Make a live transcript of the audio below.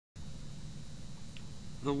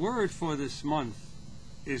The word for this month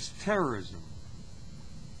is terrorism.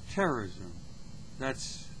 Terrorism.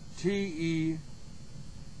 That's T-E-R,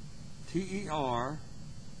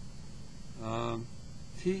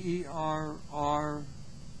 T-E-R-R,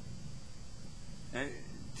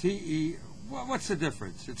 T-E, what's the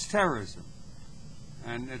difference? It's terrorism.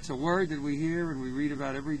 And it's a word that we hear and we read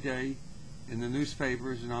about every day in the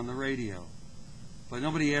newspapers and on the radio. But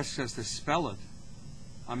nobody asks us to spell it.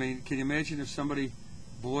 I mean, can you imagine if somebody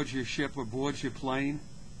boards your ship or boards your plane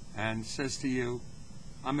and says to you,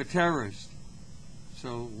 I'm a terrorist.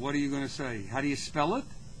 So what are you going to say? How do you spell it?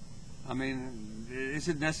 I mean, is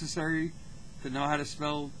it necessary to know how to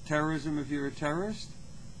spell terrorism if you're a terrorist?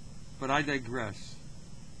 But I digress.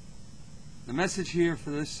 The message here for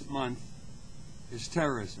this month is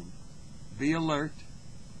terrorism. Be alert.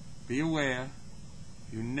 Be aware.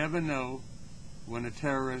 You never know when a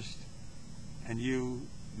terrorist and you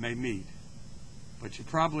may meet. But you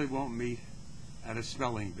probably won't meet at a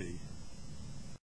spelling bee.